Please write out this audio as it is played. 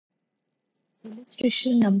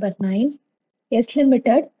Illustration number 9. S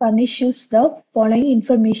Limited furnishes the following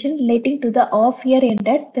information relating to the half-year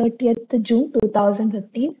ended 30th June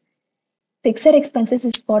 2015. Fixed expenses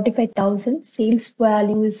is 45,000, sales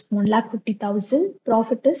value is 1,50,000,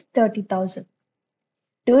 profit is 30,000.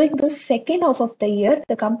 During the second half of the year,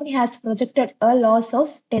 the company has projected a loss of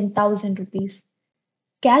 10,000 rupees.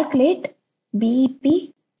 Calculate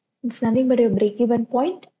BEP, it's nothing but your break-even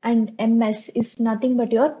point, and MS is nothing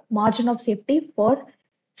but your margin of safety for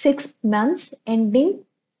 6 months ending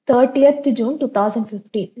 30th June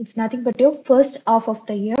 2015. It's nothing but your first half of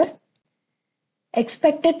the year.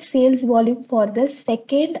 Expected sales volume for the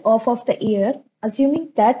second half of the year,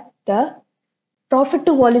 assuming that the profit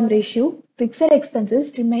to volume ratio, fixed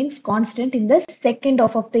expenses remains constant in the second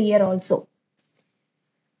half of the year also.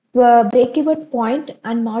 The break-even point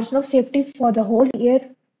and margin of safety for the whole year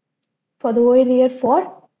for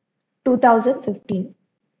 2015.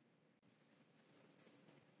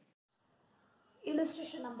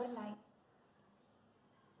 Illustration number 9.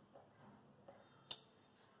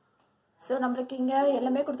 So நம்மளுக்கு இங்க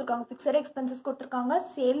எல்லாமே கொடுத்திருக்காங்க. fixed expenses கொடுத்திருக்காங்க,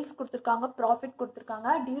 sales கொடுத்திருக்காங்க, profit கொடுத்திருக்காங்க.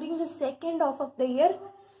 During the second half of the year,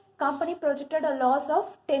 company projected a loss of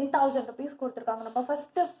 10,000 rupees கொடுத்திருக்காங்க. நம்ம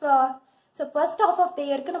first half of the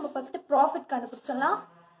year க்கு நம்ம first profit கண்டுபிடிச்சலாம்.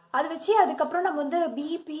 அது வச்சு அதுக்கப்புறம் நம்ம வந்து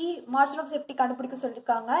BEP margin of safety கண்டுபிடிக்க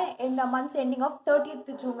சொல்லிருக்காங்க. in the months ending of 30th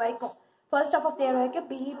June வரைக்கும் first half of the year வரைக்கும்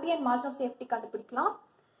BEP and margin of safety கண்டுபிடிக்கலாம்.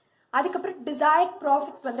 அதுக்கப்புறம் desired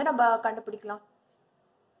profit வந்து நம்ம கண்டுபிடிக்கலாம்.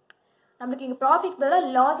 நமக்கு இங்க ப்ராஃபிட் பதிலா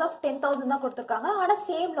லாஸ் ஆஃப் 10,000 தான் கொடுத்திருக்காங்க. ஆனா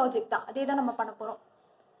சேம் லாஜிக் தான், அதே தான் நம்ம பண்ண போறோம்.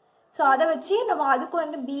 ஸோ அதை வச்சு நம்ம அதுக்கு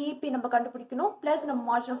வந்து BEP நம்ம கண்டுபிடிக்கணும், பிளஸ் நம்ம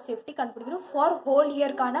மார்ஜின் ஆஃப் சேஃப்டி கண்டுபிடிக்கணும் for whole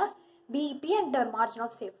இயர்க்கான BEP and margin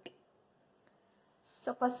of safety. So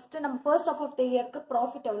first நம்ம ஃபர்ஸ்ட் ஆஃப் த இயர்க்கு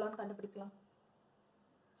ப்ராஃபிட் எவ்வளோன்னு கண்டுபிடிக்கலாம்.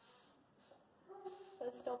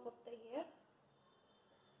 First of the year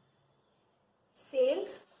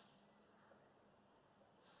sales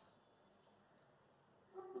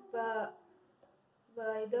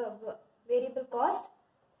variable cost,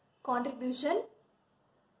 contribution,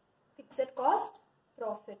 fixed cost,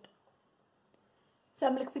 profit. So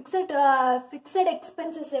நம்மளுக்கு fixed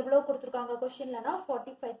expenses எவ்வளவு கொடுத்திருக்காங்க क्वेश्चनலனா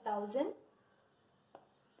 45,000.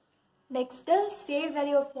 next sale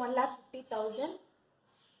value of 1,50,000.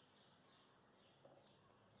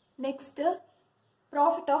 next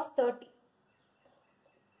profit of 30.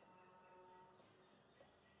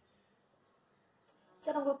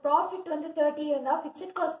 Sir உங்களுக்கு profit வந்து 30 இருந்தா,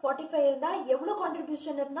 ஃபிக்ஸட் காஸ்ட் 45 இருந்தா, எவ்வளவு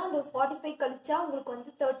கான்ட்ரிபியூஷன் இருந்தா அந்த 45 கழிச்சா உங்களுக்கு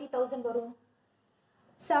வந்து 30,000 வரும்?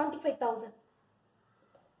 75,000.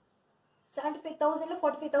 75,000ல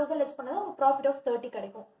 45,000 லெஸ் பண்ணா உங்களுக்கு ப்ராஃபிட் ஆஃப் 30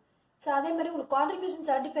 கிடைக்கும். ஸோ அதே மாதிரி உங்களுக்கு கான்ட்ரிபியூஷன்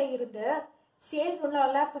 75 இருந்து சேல்ஸ்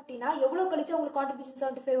 1,50,000னா எவ்வளவு கழிச்சா உங்களுக்கு கான்ட்ரிபியூஷன்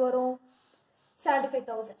 75 வரும்?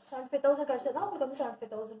 75,000. 75,000 கழிச்சா தான் உங்களுக்கு வந்து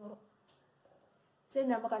 75,000 வரும். சரி,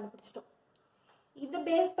 நம்ம கண்டுபிடிச்சிட்டோம். இதை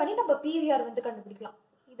பேஸ் பண்ணி நம்ம PVR வந்து கண்டுபிடிக்கலாம்.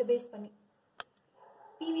 இதை பேஸ் பண்ணி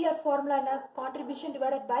PVR ஃபார்முலா என்ன? Contribution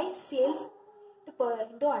divided by sales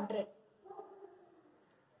into 100.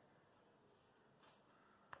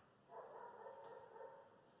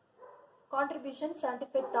 Contribution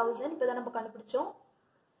 75,000 இப்பதான் நம்ம கண்டுபிடிச்சோம்.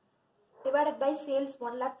 Divided by sales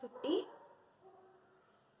 1,50,000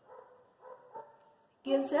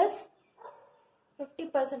 gives us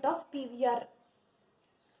 50% of PVR.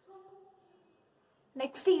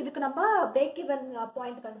 Next இதுக்கு நம்ம பிரேக் ஈவன்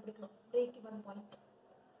பாயிண்ட் கண்டுபிடிக்கணும். பிரேக்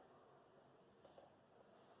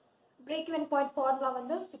ஈவன் பாயிண்ட் ஃபார்முலா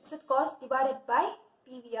வந்து fixed cost divided by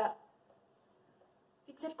PVR.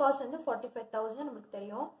 Fixed cost வந்து 45,000 நமக்கு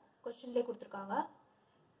தெரியும், क्वेश्चनலயே கொடுத்திருக்காங்க.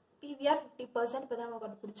 PVR 50% இப்பதான் நம்ம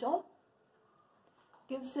கண்டுபிடிச்சோம்.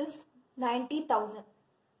 gives us 90,000.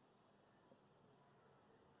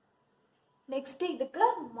 நெக்ஸ்ட் இதுக்கு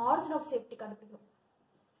மார்ஜின் ஆஃப் சேஃப்டி கண்டுபிடிக்கணும்.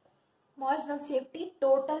 margin of safety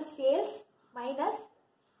total sales minus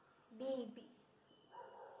BEP.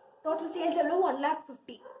 total sales எவ்வளவு?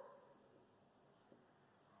 1,50,000.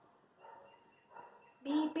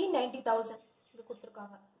 BEP 90,000 இது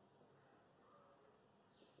கொடுத்திருக்காங்க.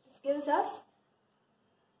 this gives us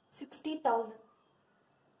 60,000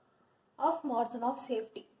 of margin of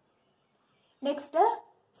safety. next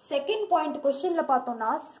second point questionல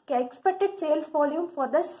பார்த்தோம்னா expected sales volume for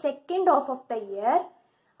the second half of the year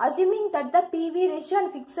assuming that the PV ratio and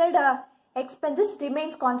fixed expenses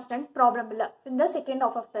remains constant, problem illa in the second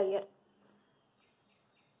half of the year.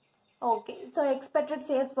 Okay, so expected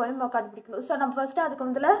sales volume கண்டுபிடிக்கணும். So நம்ம first அதுக்கு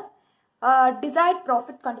முதல்ல desired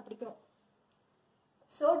profit கண்டுபிடிக்கணும்.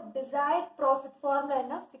 So desired profit formula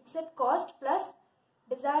என்ன? fixed cost plus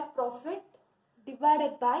desired profit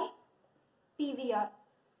divided by PVR.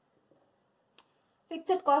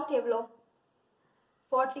 fixed cost எவ்வளோ?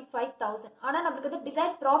 45,000. ஆனால் நம்மளுக்கு வந்து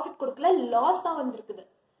டிசைட் ப்ராஃபிட் கொடுக்கல, லாஸ் தான் வந்திருக்குது.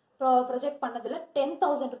 ப்ரொஜெக்ட் பண்ணதில்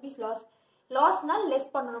 10,000 rupees லாஸ். லாஸ்னா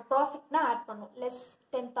லெஸ் பண்ணணும், ப்ராஃபிட்னா ஆட் பண்ணணும். Less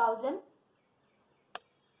 10,000,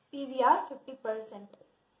 PVR 50%.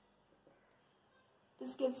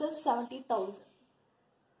 This gives us 70,000.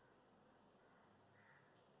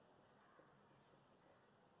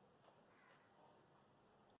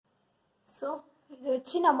 So இது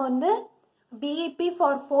வச்சு நம்ம வந்து BEP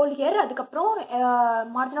ஃபார் ஹோல் இயர், அதுக்கப்புறம்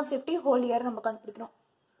margin of safety whole year நம்ம கண்டுபிடிக்கிறோம்.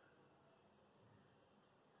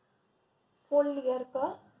 ஹோல் இயருக்கு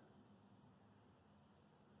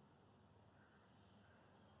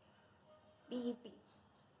BEP.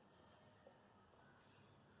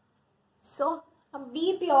 ஸோ நம்ம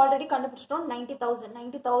BEP ஆல்ரெடி கண்டுபிடிச்சிட்டோம்.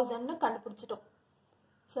 90,000 கண்டுபிடிச்சிட்டோம்.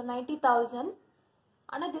 ஸோ 90,000.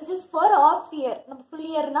 ஆனால் this is for half year. நம்ம full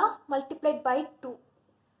yearனா multiplied by 2.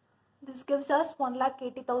 This gives us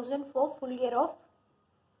 1,80,000 for full year of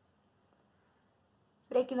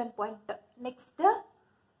break-even point. Next,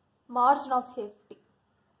 margin of safety.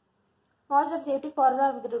 Margin of safety formula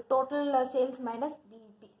with total sales minus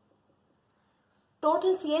BEP.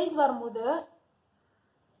 Total sales வரும்போது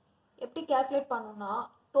எப்படி calculate பண்ணணும்னா,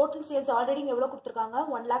 total sales already எவ்வளோ கொடுத்துருக்காங்க,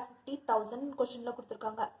 1,50,000 கொஸ்டினில்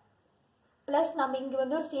கொடுத்துருக்காங்க. Plus நம்ம இங்கே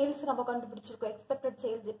வந்து ஒரு சேல்ஸ் நம்ம கண்டுபிடிச்சிருக்கோம், எக்ஸ்பெக்டட்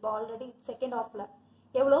சேல்ஸ் இப்போ ஆல்ரெடி செகண்ட் ஹாஃபில்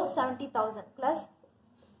எவ்வளோ 70,000 ப்ளஸ்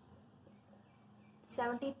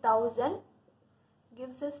 70,000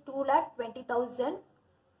 gives us 2,20,000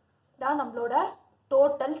 தான் நம்மளோட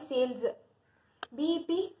டோட்டல் சேல்ஸ்.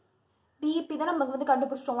 BEP தான் நம்ம வந்து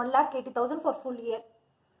கண்டுபிடிச்சிட்டோம், 1,80,000 for full year.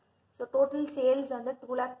 So total sales வந்து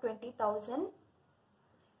 2,20,000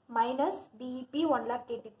 minus BEP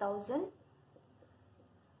 1,80,000.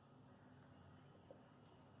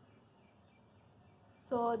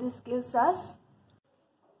 So this gives us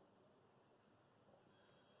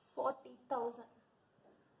 40,000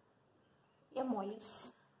 MOEs.